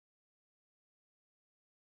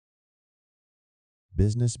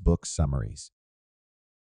business book summaries.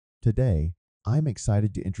 Today, I'm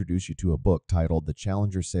excited to introduce you to a book titled The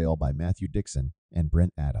Challenger Sale by Matthew Dixon and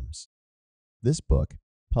Brent Adams. This book,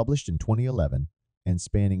 published in 2011 and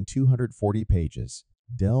spanning 240 pages,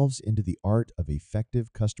 delves into the art of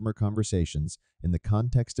effective customer conversations in the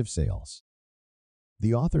context of sales.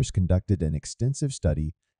 The authors conducted an extensive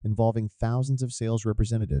study involving thousands of sales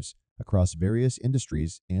representatives across various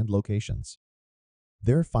industries and locations.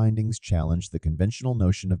 Their findings challenge the conventional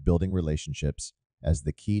notion of building relationships as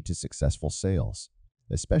the key to successful sales,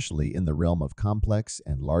 especially in the realm of complex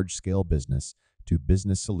and large-scale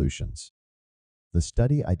business-to-business solutions. The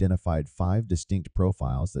study identified 5 distinct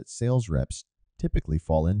profiles that sales reps typically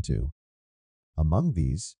fall into. Among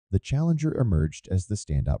these, the challenger emerged as the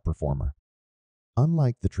standout performer.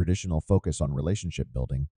 Unlike the traditional focus on relationship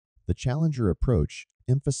building, the challenger approach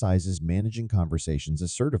emphasizes managing conversations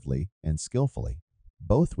assertively and skillfully,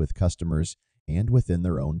 both with customers and within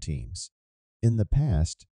their own teams. In the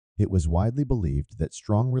past, it was widely believed that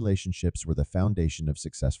strong relationships were the foundation of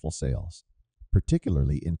successful sales,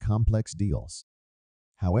 particularly in complex deals.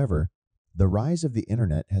 However, the rise of the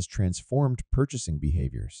internet has transformed purchasing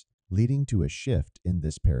behaviors, leading to a shift in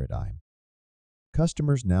this paradigm.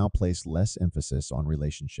 Customers now place less emphasis on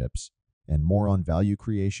relationships and more on value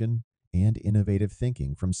creation and innovative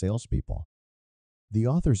thinking from salespeople. The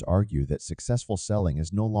authors argue that successful selling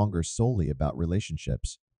is no longer solely about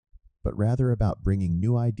relationships, but rather about bringing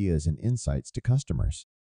new ideas and insights to customers.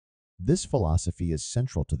 This philosophy is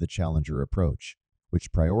central to the challenger approach,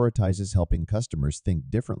 which prioritizes helping customers think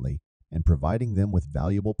differently and providing them with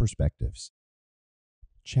valuable perspectives.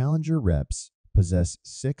 Challenger reps possess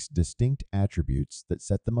 6 distinct attributes that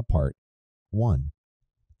set them apart. 1.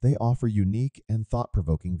 They offer unique and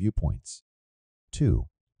thought-provoking viewpoints. 2.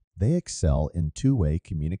 They excel in two-way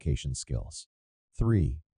communication skills.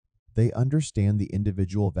 3. They understand the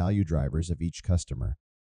individual value drivers of each customer.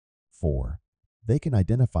 4. They can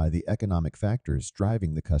identify the economic factors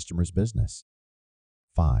driving the customer's business.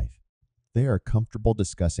 5. They are comfortable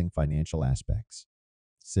discussing financial aspects.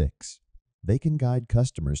 6. They can guide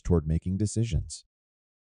customers toward making decisions.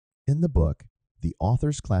 In the book, the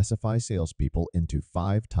authors classify salespeople into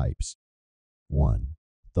 5 types. 1.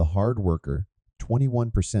 The hard worker.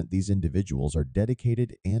 21% these individuals are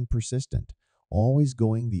dedicated and persistent, always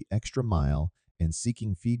going the extra mile and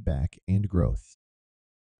seeking feedback and growth.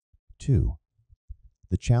 2.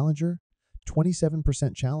 The challenger.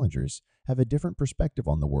 27% challengers have a different perspective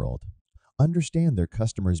on the world, understand their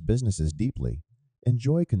customers' businesses deeply,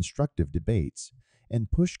 enjoy constructive debates, and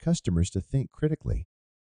push customers to think critically.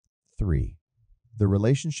 3. The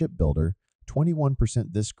relationship builder. 21%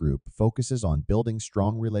 this group focuses on building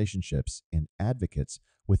strong relationships and advocates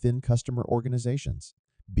within customer organizations,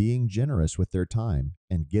 being generous with their time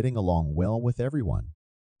and getting along well with everyone.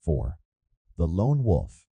 4. The lone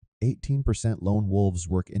wolf. 18% lone wolves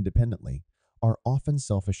work independently, are often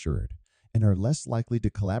self-assured, and are less likely to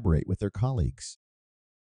collaborate with their colleagues.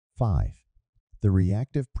 5. The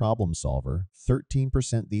reactive problem solver.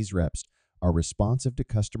 13% these reps are responsive to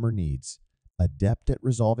customer needs, adept at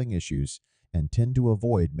resolving issues, and tend to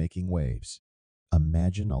avoid making waves.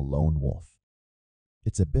 Imagine a lone wolf.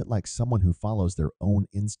 It's a bit like someone who follows their own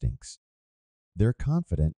instincts. They're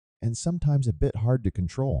confident and sometimes a bit hard to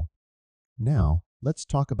control. Now, let's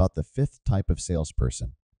talk about the 5th type of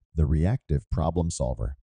salesperson, the reactive problem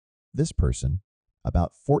solver. This person,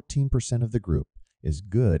 about 14% of the group, is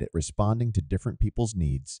good at responding to different people's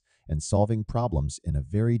needs and solving problems in a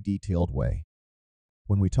very detailed way.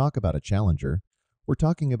 When we talk about a challenger, we're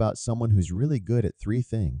talking about someone who's really good at 3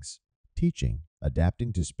 things: teaching,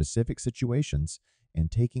 adapting to specific situations,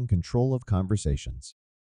 and taking control of conversations.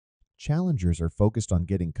 Challengers are focused on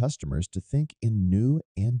getting customers to think in new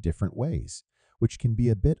and different ways, which can be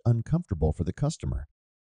a bit uncomfortable for the customer.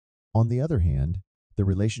 On the other hand, the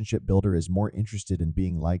relationship builder is more interested in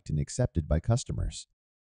being liked and accepted by customers.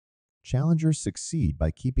 Challengers succeed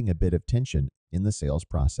by keeping a bit of tension in the sales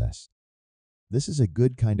process. This is a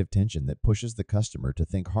good kind of tension that pushes the customer to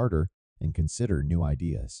think harder and consider new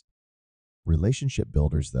ideas. Relationship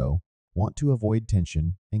builders, though, want to avoid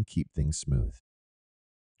tension and keep things smooth.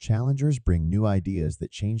 Challengers bring new ideas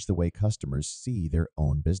that change the way customers see their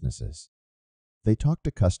own businesses. They talk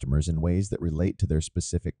to customers in ways that relate to their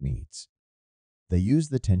specific needs. They use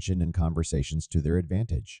the tension in conversations to their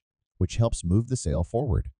advantage, which helps move the sale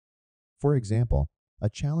forward. For example, a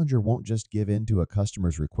challenger won't just give in to a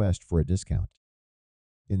customer's request for a discount.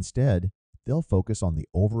 Instead, they'll focus on the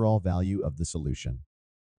overall value of the solution.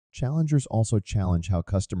 Challengers also challenge how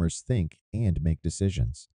customers think and make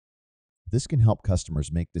decisions. This can help customers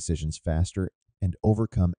make decisions faster and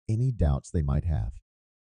overcome any doubts they might have.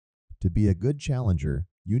 To be a good challenger,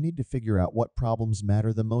 you need to figure out what problems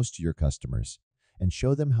matter the most to your customers and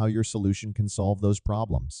show them how your solution can solve those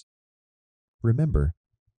problems. Remember,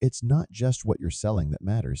 it's not just what you're selling that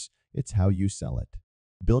matters, it's how you sell it.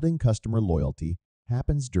 Building customer loyalty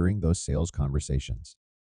happens during those sales conversations.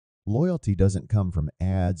 Loyalty doesn't come from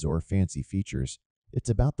ads or fancy features, it's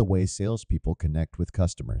about the way salespeople connect with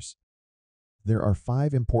customers. There are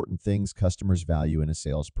 5 important things customers value in a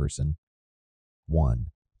salesperson.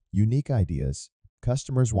 1. Unique ideas.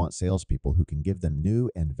 Customers want salespeople who can give them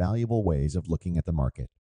new and valuable ways of looking at the market.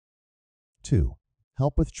 2.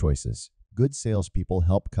 Help with choices. Good salespeople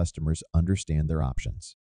help customers understand their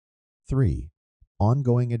options. 3.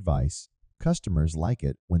 Ongoing advice. Customers like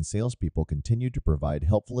it when salespeople continue to provide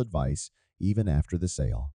helpful advice even after the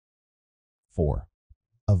sale. 4.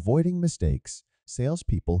 Avoiding mistakes.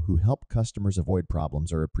 Salespeople who help customers avoid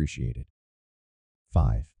problems are appreciated.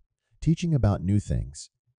 5. Teaching about new things.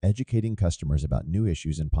 Educating customers about new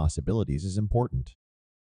issues and possibilities is important.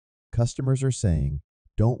 Customers are saying,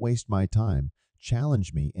 "Don't waste my time,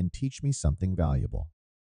 challenge me and teach me something valuable."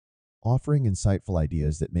 Offering insightful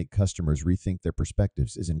ideas that make customers rethink their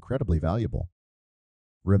perspectives is incredibly valuable.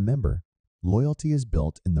 Remember, loyalty is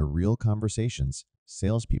built in the real conversations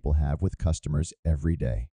salespeople have with customers every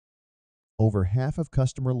day. Over half of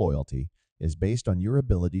customer loyalty is based on your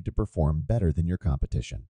ability to perform better than your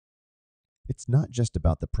competition. It's not just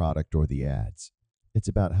about the product or the ads. It's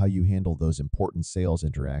about how you handle those important sales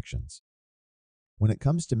interactions. When it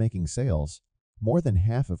comes to making sales, more than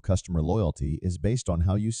half of customer loyalty is based on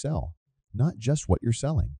how you sell, not just what you're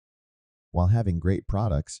selling. While having great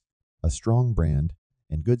products, a strong brand,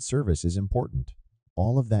 and good service is important,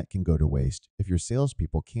 all of that can go to waste if your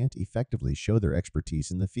salespeople can't effectively show their expertise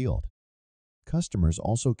in the field. Customers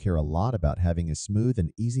also care a lot about having a smooth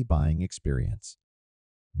and easy buying experience.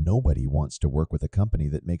 Nobody wants to work with a company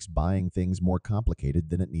that makes buying things more complicated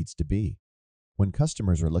than it needs to be. When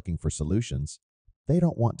customers are looking for solutions, they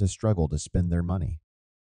don't want to struggle to spend their money.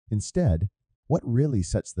 Instead, what really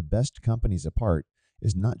sets the best companies apart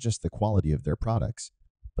is not just the quality of their products,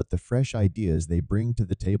 but the fresh ideas they bring to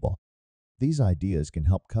the table. These ideas can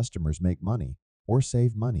help customers make money or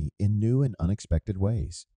save money in new and unexpected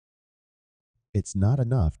ways. It's not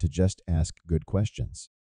enough to just ask good questions.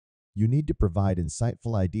 You need to provide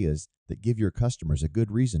insightful ideas that give your customers a good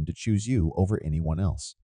reason to choose you over anyone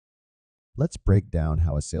else. Let's break down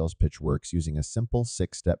how a sales pitch works using a simple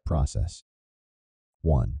 6-step process.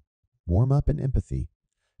 1. Warm up and empathy.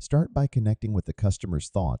 Start by connecting with the customer's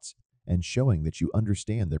thoughts and showing that you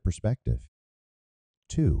understand their perspective.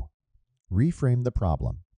 2. Reframe the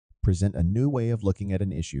problem. Present a new way of looking at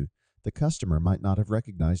an issue the customer might not have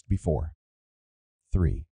recognized before.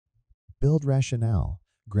 3. Build rationale.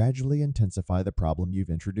 Gradually intensify the problem you've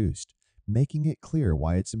introduced, making it clear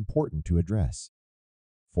why it's important to address.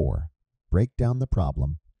 4. Break down the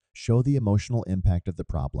problem. Show the emotional impact of the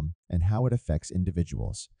problem and how it affects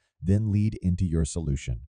individuals, then lead into your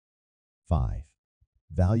solution. 5.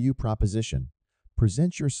 Value proposition.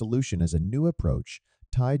 Present your solution as a new approach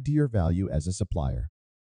tied to your value as a supplier.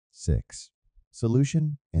 6.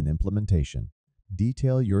 Solution and implementation.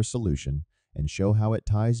 Detail your solution and show how it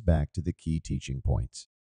ties back to the key teaching points.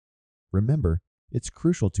 Remember, it's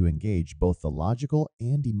crucial to engage both the logical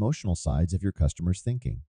and emotional sides of your customer's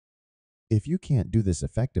thinking. If you can't do this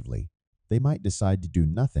effectively, they might decide to do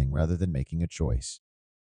nothing rather than making a choice.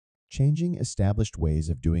 Changing established ways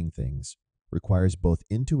of doing things requires both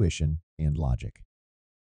intuition and logic.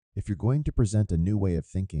 If you're going to present a new way of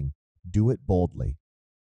thinking, do it boldly.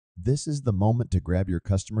 This is the moment to grab your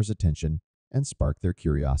customer's attention and spark their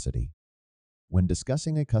curiosity. When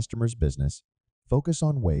discussing a customer's business, focus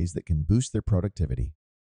on ways that can boost their productivity.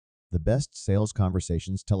 The best sales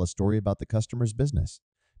conversations tell a story about the customer's business,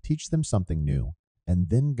 teach them something new, and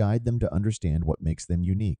then guide them to understand what makes them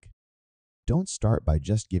unique. Don't start by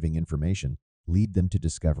just giving information, lead them to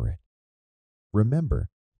discover it. Remember,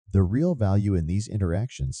 the real value in these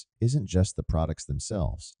interactions isn't just the products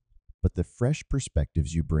themselves, but the fresh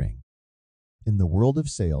perspectives you bring. In the world of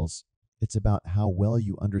sales, it's about how well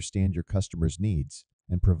you understand your customers' needs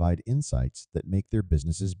and provide insights that make their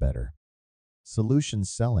businesses better. Solution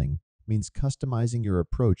selling means customizing your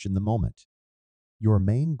approach in the moment. Your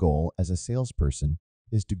main goal as a salesperson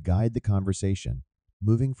is to guide the conversation,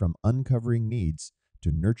 moving from uncovering needs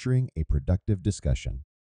to nurturing a productive discussion.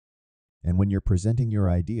 And when you're presenting your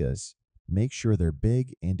ideas, make sure they're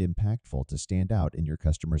big and impactful to stand out in your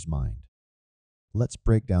customer's mind. Let's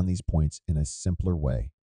break down these points in a simpler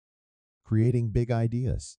way. Creating big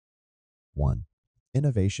ideas. 1.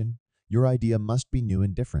 Innovation. Your idea must be new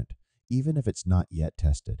and different, even if it's not yet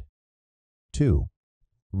tested. 2.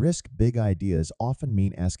 Risk big ideas often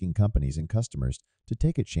mean asking companies and customers to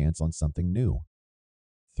take a chance on something new.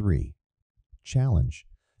 3. Challenge.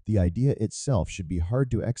 The idea itself should be hard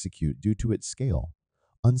to execute due to its scale,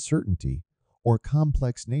 uncertainty, or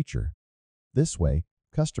complex nature. This way,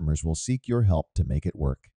 customers will seek your help to make it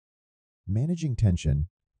work. Managing tension.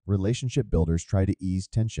 Relationship builders try to ease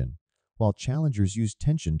tension, while challengers use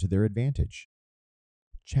tension to their advantage.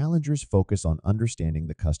 Challengers focus on understanding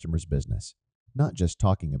the customer's business, not just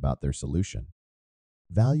talking about their solution.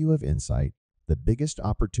 Value of insight. The biggest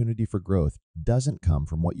opportunity for growth doesn't come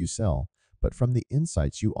from what you sell, but from the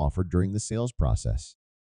insights you offer during the sales process.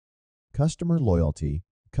 Customer loyalty.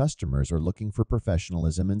 Customers are looking for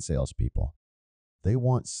professionalism in salespeople. They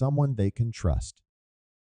want someone they can trust.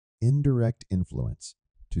 Indirect influence.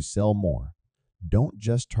 To sell more, don't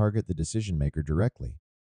just target the decision maker directly.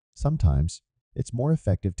 Sometimes, it's more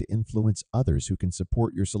effective to influence others who can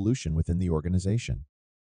support your solution within the organization.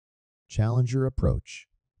 Challenger approach.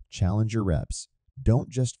 Challenger reps don't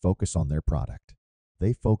just focus on their product.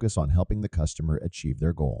 They focus on helping the customer achieve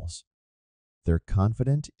their goals. They're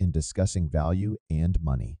confident in discussing value and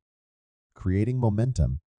money. Creating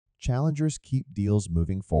momentum. Challengers keep deals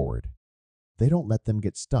moving forward. They don't let them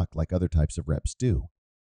get stuck like other types of reps do.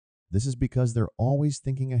 This is because they're always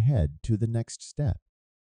thinking ahead to the next step.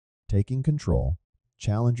 Taking control.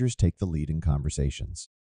 Challengers take the lead in conversations.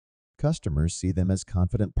 Customers see them as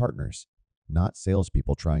confident partners, not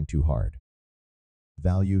salespeople trying too hard.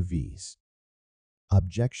 Value Vs.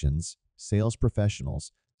 Objections. Sales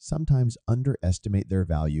professionals sometimes underestimate their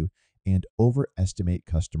value and overestimate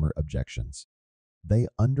customer objections. They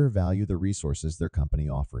undervalue the resources their company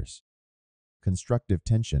offers. Constructive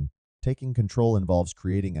tension. Taking control involves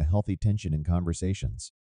creating a healthy tension in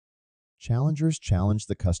conversations. Challengers challenge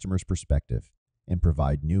the customer's perspective and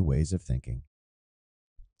provide new ways of thinking.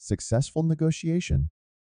 Successful negotiation.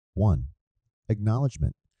 1.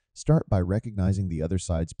 Acknowledgement. Start by recognizing the other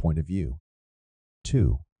side's point of view.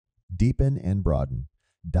 2. Deepen and broaden.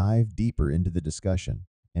 Dive deeper into the discussion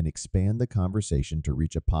and expand the conversation to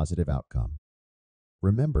reach a positive outcome.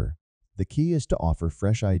 Remember, the key is to offer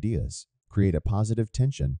fresh ideas, create a positive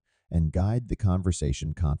tension, and guide the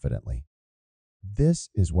conversation confidently. This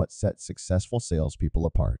is what sets successful salespeople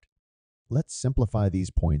apart. Let's simplify these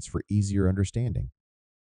points for easier understanding.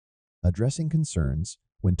 Addressing concerns.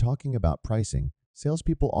 When talking about pricing,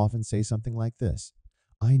 salespeople often say something like this: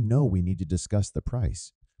 "I know we need to discuss the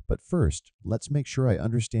price, but first, let's make sure I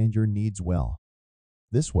understand your needs well.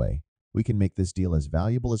 This way, we can make this deal as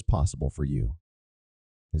valuable as possible for you."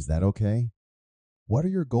 Is that okay? What are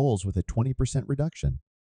your goals with a 20% reduction?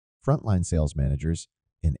 Frontline sales managers.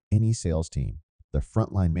 In any sales team, the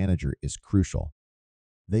frontline manager is crucial.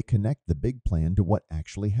 They connect the big plan to what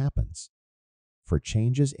actually happens. For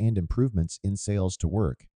changes and improvements in sales to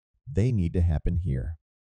work, they need to happen here.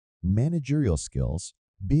 Managerial skills.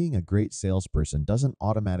 Being a great salesperson doesn't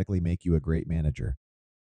automatically make you a great manager.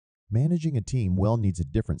 Managing a team well needs a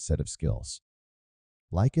different set of skills.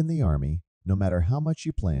 Like in the Army, no matter how much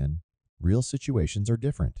you plan, real situations are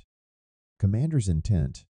different. Commander's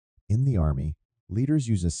intent. In the Army, leaders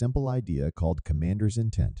use a simple idea called commander's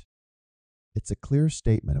intent. It's a clear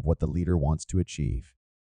statement of what the leader wants to achieve.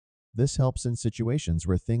 This helps in situations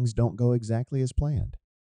where things don't go exactly as planned.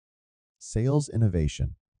 Sales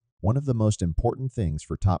innovation. One of the most important things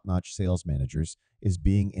for top-notch sales managers is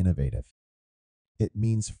being innovative. It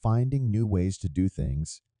means finding new ways to do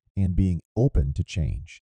things and being open to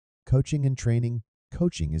change. Coaching and training.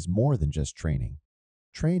 Coaching is more than just training.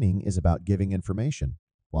 Training is about giving information,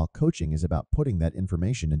 while coaching is about putting that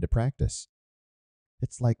information into practice.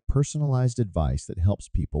 It's like personalized advice that helps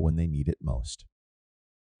people when they need it most.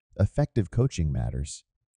 Effective coaching matters.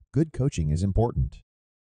 Good coaching is important.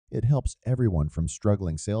 It helps everyone from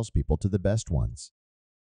struggling salespeople to the best ones.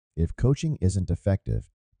 If coaching isn't effective,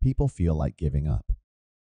 people feel like giving up.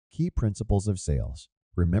 Key principles of sales.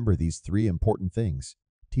 Remember these 3 important things: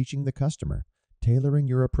 teaching the customer, tailoring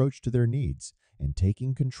your approach to their needs, and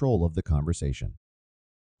taking control of the conversation.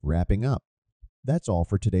 Wrapping up, that's all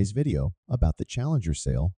for today's video about the Challenger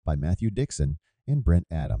Sale by Matthew Dixon and Brent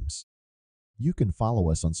Adams. You can follow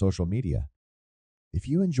us on social media. If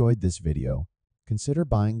you enjoyed this video, consider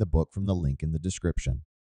buying the book from the link in the description.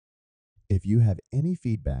 If you have any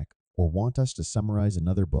feedback or want us to summarize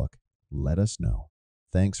another book, let us know.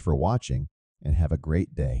 Thanks for watching and have a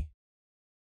great day.